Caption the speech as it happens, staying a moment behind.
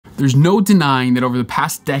There's no denying that over the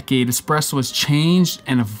past decade, espresso has changed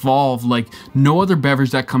and evolved like no other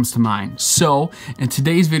beverage that comes to mind. So in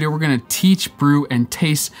today's video, we're gonna teach, brew, and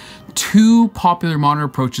taste two popular modern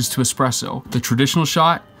approaches to espresso: the traditional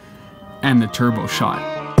shot and the turbo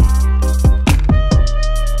shot.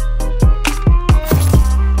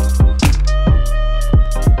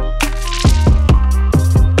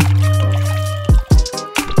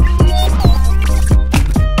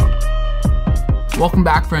 Welcome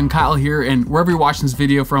back, friend Kyle here, and wherever you're watching this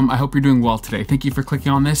video from, I hope you're doing well today. Thank you for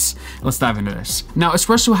clicking on this. Let's dive into this. Now,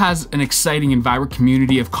 espresso has an exciting and vibrant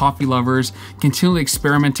community of coffee lovers continually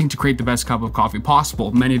experimenting to create the best cup of coffee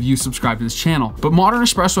possible. Many of you subscribe to this channel. But modern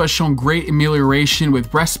espresso has shown great amelioration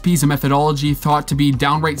with recipes and methodology thought to be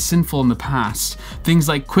downright sinful in the past. Things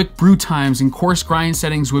like quick brew times and coarse grind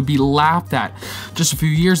settings would be laughed at just a few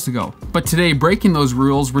years ago. But today, breaking those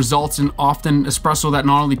rules results in often espresso that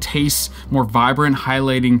not only tastes more vibrant,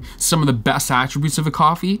 highlighting some of the best attributes of a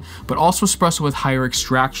coffee, but also espresso with higher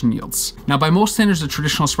extraction yields. Now, by most standards, a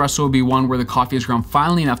traditional espresso would be one where the coffee is ground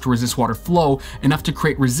finely enough to resist water flow, enough to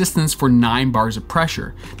create resistance for 9 bars of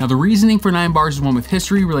pressure. Now, the reasoning for 9 bars is one with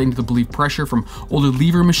history relating to the belief pressure from older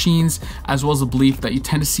lever machines, as well as the belief that you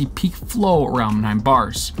tend to see peak flow around 9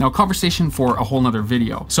 bars. Now, a conversation for a whole nother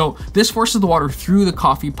video. So this forces the water through the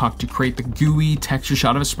coffee puck to create the gooey texture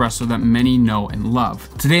shot of espresso that many know and love.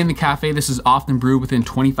 Today in the cafe, this is often brewed within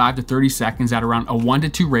 25 to 30 seconds at around a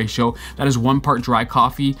 1:2 ratio. That is 1 part dry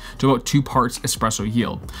coffee to about 2 parts espresso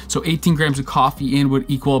yield. So 18 grams of coffee in would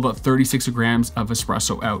equal about 36 grams of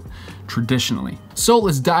espresso out, traditionally. So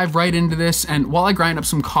let's dive right into this. And while I grind up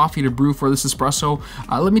some coffee to brew for this espresso,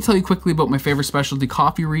 let me tell you quickly about my favorite specialty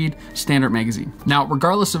coffee read, Standart magazine. Now,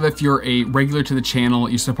 regardless of if you're a regular to the channel,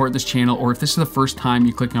 you support this channel, or if this is the first time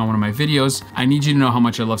you click on one of my videos, I need you to know how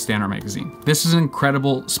much I love Standart magazine. This is an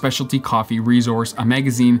incredible specialty coffee resource, a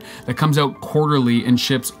magazine that comes out quarterly and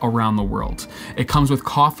ships around the world. It comes with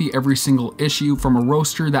coffee every single issue from a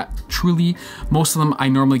roaster that truly, most of them I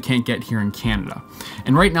normally can't get here in Canada.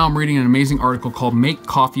 And right now I'm reading an amazing article called Make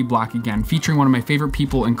Coffee Black Again, featuring one of my favorite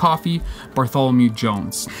people in coffee, Bartholomew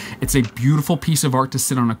Jones. It's a beautiful piece of art to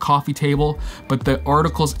sit on a coffee table, but the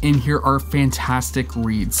articles in here are fantastic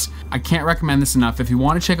reads. I can't recommend this enough. If you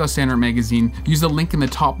want to check out Standart magazine, use the link in the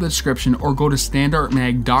top of the description or go to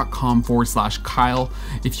standartmag.com/Kyle.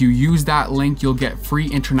 If you use that link, you'll get free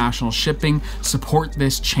international shipping, support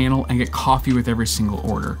this channel, and get coffee with every single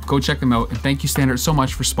order. Go check them out, and thank you, Standart, so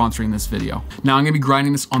much for sponsoring this video. Now, I'm gonna be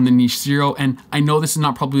grinding this on the Niche Zero, and I know this is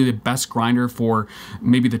not probably the best grinder for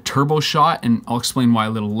maybe the turbo shot, and I'll explain why a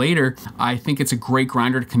little later. I think it's a great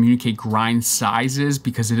grinder to communicate grind sizes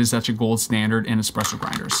because it is such a gold standard in espresso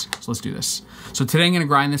grinders. So let's do this. So today I'm gonna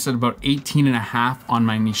grind this at about 18.5 on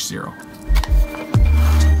my Niche Zero.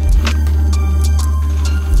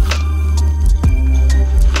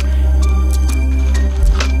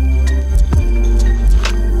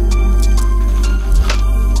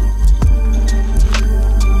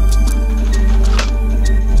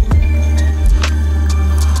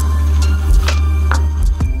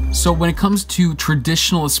 So when it comes to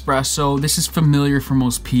traditional espresso, this is familiar for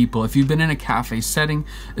most people. If you've been in a cafe setting,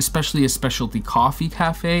 especially a specialty coffee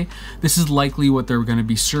cafe, this is likely what they're gonna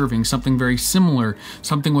be serving. Something very similar,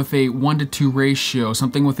 something with a 1:2 ratio,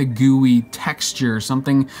 something with a gooey texture,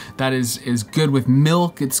 something that is good with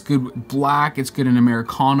milk, it's good with black, it's good in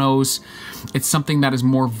Americanos. It's something that is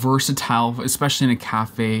more versatile, especially in a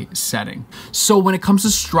cafe setting. So when it comes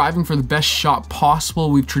to striving for the best shot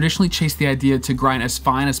possible, we've traditionally chased the idea to grind as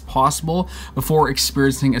fine as possible before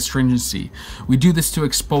experiencing astringency. We do this to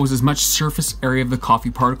expose as much surface area of the coffee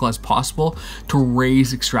particle as possible to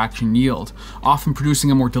raise extraction yield, often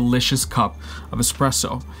producing a more delicious cup of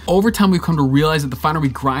espresso. Over time, we've come to realize that the finer we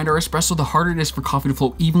grind our espresso, the harder it is for coffee to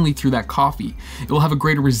flow evenly through that coffee. It will have a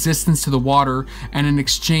greater resistance to the water, and in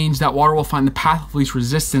exchange, that water will find the path of least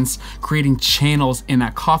resistance, creating channels in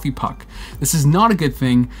that coffee puck. This is not a good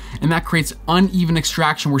thing, and that creates uneven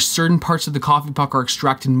extraction where certain parts of the coffee puck are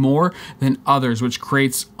extracted more than others, which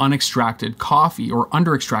creates unextracted coffee, or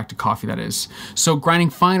under-extracted coffee, that is. So grinding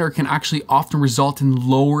finer can actually often result in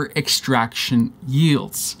lower extraction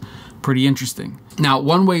yields. Pretty interesting. Now,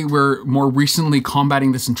 one way we're more recently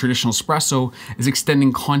combating this in traditional espresso is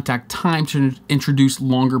extending contact time to introduce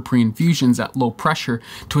longer pre-infusions at low pressure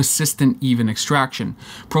to assist in even extraction.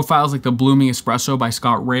 Profiles like the Brewing Espresso by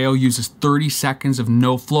Scott Rowsell uses 30 seconds of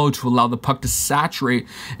no flow to allow the puck to saturate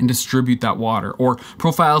and distribute that water. Or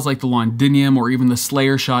profiles like the Londinium or even the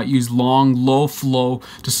Slayer shot use long, low flow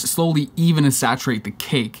to slowly even and saturate the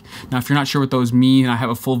cake. Now, if you're not sure what those mean, I have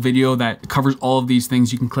a full video that covers all of these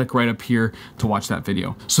things. You can click right up here to watch watch that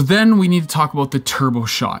video. So then we need to talk about the turbo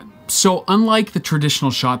shot. So unlike the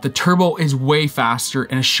traditional shot, the turbo is way faster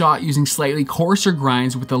and a shot using slightly coarser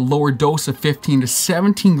grinds with a lower dose of 15 to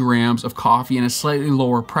 17 grams of coffee and a slightly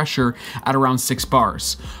lower pressure at around 6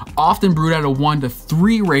 bars. Often brewed at a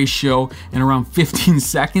 1:3 ratio in around 15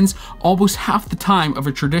 seconds, almost half the time of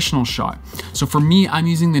a traditional shot. So for me, I'm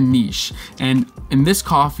using the niche, and in this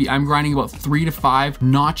coffee, I'm grinding about 3 to 5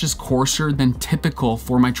 notches coarser than typical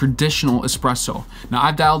for my traditional espresso. Now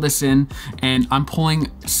I've dialed this in and I'm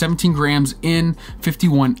pulling 17 grams in,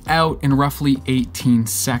 51 out in roughly 18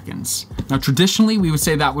 seconds. Now traditionally, we would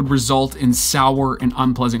say that would result in sour and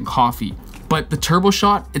unpleasant coffee. But the turbo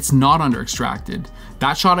shot, it's not under extracted.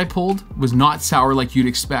 That shot I pulled was not sour like you'd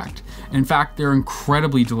expect. In fact, they're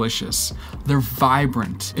incredibly delicious. They're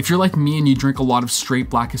vibrant. If you're like me and you drink a lot of straight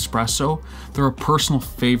black espresso, they're a personal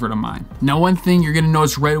favorite of mine. Now, one thing you're gonna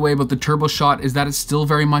notice right away about the turbo shot is that it's still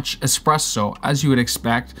very much espresso, as you would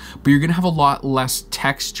expect, but you're gonna have a lot less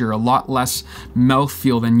texture, a lot less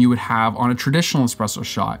mouthfeel than you would have on a traditional espresso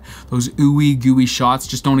shot. Those ooey gooey shots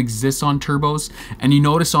just don't exist on turbos, and you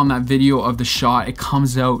notice on that video of the shot, it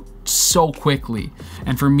comes out so quickly.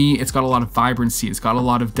 And for me, it's got a lot of vibrancy. It's got a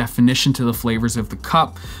lot of definition to the flavors of the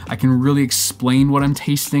cup. I can really explain what I'm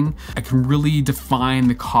tasting. I can really define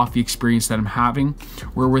the coffee experience that I'm having.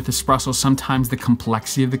 Where with espresso, sometimes the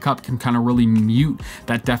complexity of the cup can kind of really mute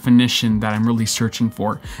that definition that I'm really searching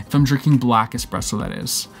for. If I'm drinking black espresso, that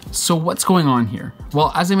is. So what's going on here?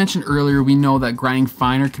 Well, as I mentioned earlier, we know that grinding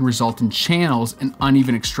finer can result in channels and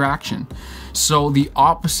uneven extraction. So the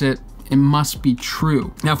opposite, it must be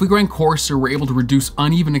true. Now, if we grind coarser, we're able to reduce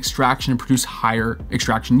uneven extraction and produce higher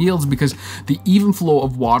extraction yields because the even flow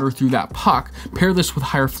of water through that puck, pair this with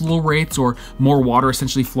higher flow rates or more water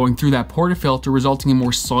essentially flowing through that portafilter, resulting in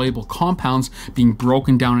more soluble compounds being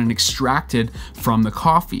broken down and extracted from the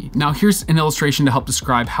coffee. Now, here's an illustration to help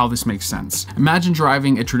describe how this makes sense. Imagine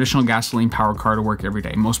driving a traditional gasoline powered car to work every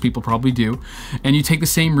day. Most people probably do. And you take the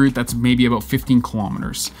same route that's maybe about 15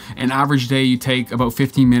 kilometers. An average day, you take about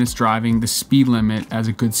 15 minutes driving the speed limit as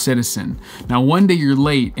a good citizen. Now, one day you're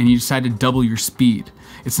late and you decide to double your speed.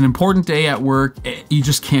 It's an important day at work, you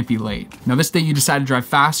just can't be late. Now this day you decide to drive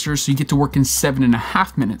faster, so you get to work in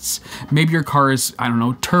 7.5 minutes. Maybe your car is, I don't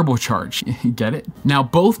know, turbocharged, you get it? Now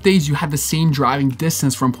both days you had the same driving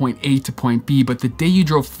distance from point A to point B, but the day you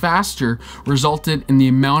drove faster resulted in the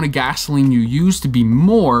amount of gasoline you used to be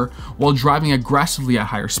more while driving aggressively at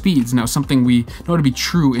higher speeds. Now something we know to be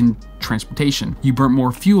true in transportation. You burnt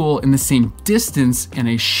more fuel in the same distance in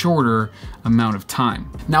a shorter amount of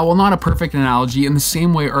time. Now, while not a perfect analogy, in the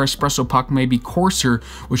same way our espresso puck may be coarser,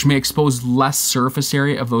 which may expose less surface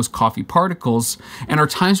area of those coffee particles, and our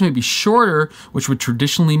times may be shorter, which would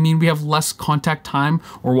traditionally mean we have less contact time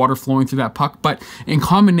or water flowing through that puck. But in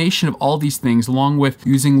combination of all these things, along with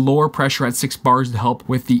using lower pressure at 6 bars to help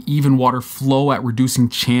with the even water flow at reducing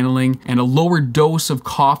channeling, and a lower dose of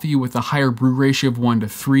coffee with a higher brew ratio of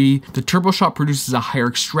 1:3, the turbo shot produces a higher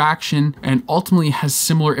extraction and ultimately has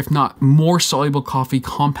similar, if not more soluble coffee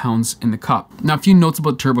compounds in the cup. Now, a few notes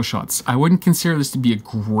about turbo shots. I wouldn't consider this to be a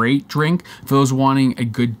great drink for those wanting a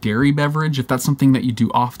good dairy beverage. If that's something that you do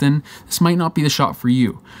often, this might not be the shot for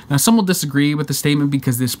you. Now, some will disagree with the statement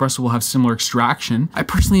because the espresso will have similar extraction. I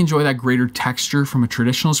personally enjoy that greater texture from a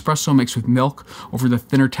traditional espresso mixed with milk over the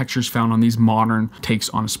thinner textures found on these modern takes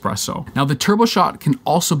on espresso. Now, the turbo shot can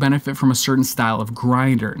also benefit from a certain style of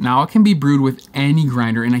grinder. Now, it can be brewed with any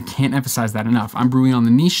grinder, and I can't emphasize that enough. I'm brewing on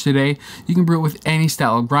the niche today. You can brew it with any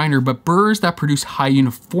style of grinder, but brewers that produce high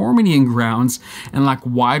uniformity in grounds and lack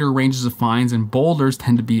wider ranges of fines and boulders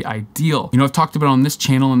tend to be ideal. You know, I've talked about on this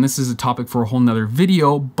channel, and this is a topic for a whole nother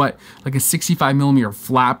video, but like a 65mm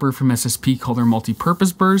flat burr from SSP called their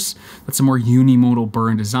multi-purpose burrs. That's a more unimodal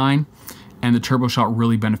burr in design, and the turbo shot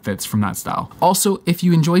really benefits from that style. Also, if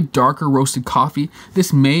you enjoy darker roasted coffee,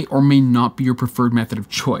 this may or may not be your preferred method of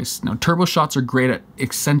choice. Now, turbo shots are great at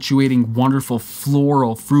accentuating wonderful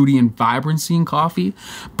floral, fruity, and vibrancy in coffee,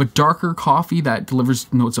 but darker coffee that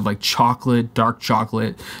delivers notes of like chocolate, dark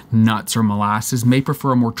chocolate, nuts, or molasses may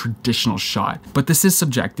prefer a more traditional shot. But this is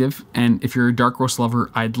subjective, and if you're a dark roast lover,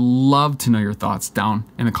 I'd love to know your thoughts down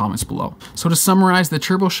in the comments below. So to summarize, the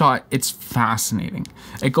turbo shot, it's fascinating.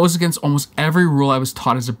 It goes against almost every rule I was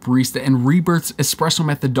taught as a barista and rebirths espresso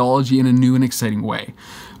methodology in a new and exciting way.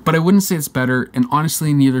 But I wouldn't say it's better, and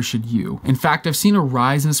honestly, neither should you. In fact, I've seen a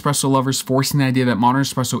rise in espresso lovers forcing the idea that modern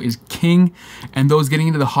espresso is king, and those getting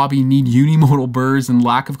into the hobby need unimodal burrs and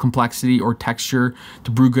lack of complexity or texture to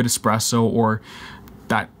brew good espresso, or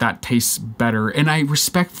that tastes better, and I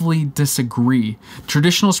respectfully disagree.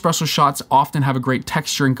 Traditional espresso shots often have a great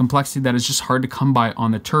texture and complexity that is just hard to come by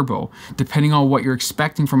on the turbo. Depending on what you're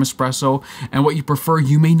expecting from espresso and what you prefer,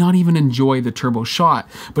 you may not even enjoy the turbo shot.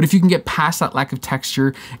 But if you can get past that lack of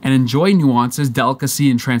texture and enjoy nuances,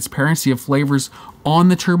 delicacy, and transparency of flavors on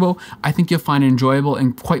the turbo, I think you'll find it enjoyable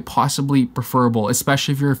and quite possibly preferable,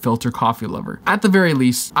 especially if you're a filter coffee lover. At the very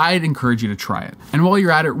least, I'd encourage you to try it. And while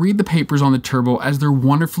you're at it, read the papers on the turbo, as they're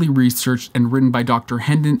wonderfully researched and written by Dr.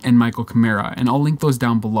 Hendon and Michael Camara, and I'll link those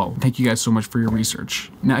down below. Thank you guys so much for your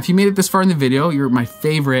research. Now, if you made it this far in the video, you're my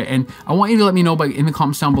favorite, and I want you to let me know in the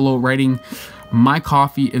comments down below, writing, "My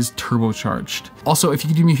coffee is turbocharged." Also, if you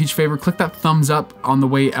could do me a huge favor, click that thumbs up on the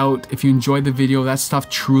way out. If you enjoyed the video, that stuff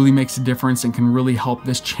truly makes a difference and can really help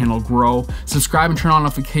this channel grow. Subscribe and turn on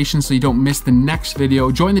notifications so you don't miss the next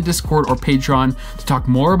video. Join the Discord or Patreon to talk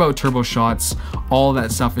more about turbo shots. All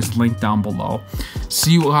that stuff is linked down below.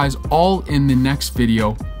 See you guys all in the next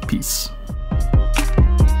video. Peace.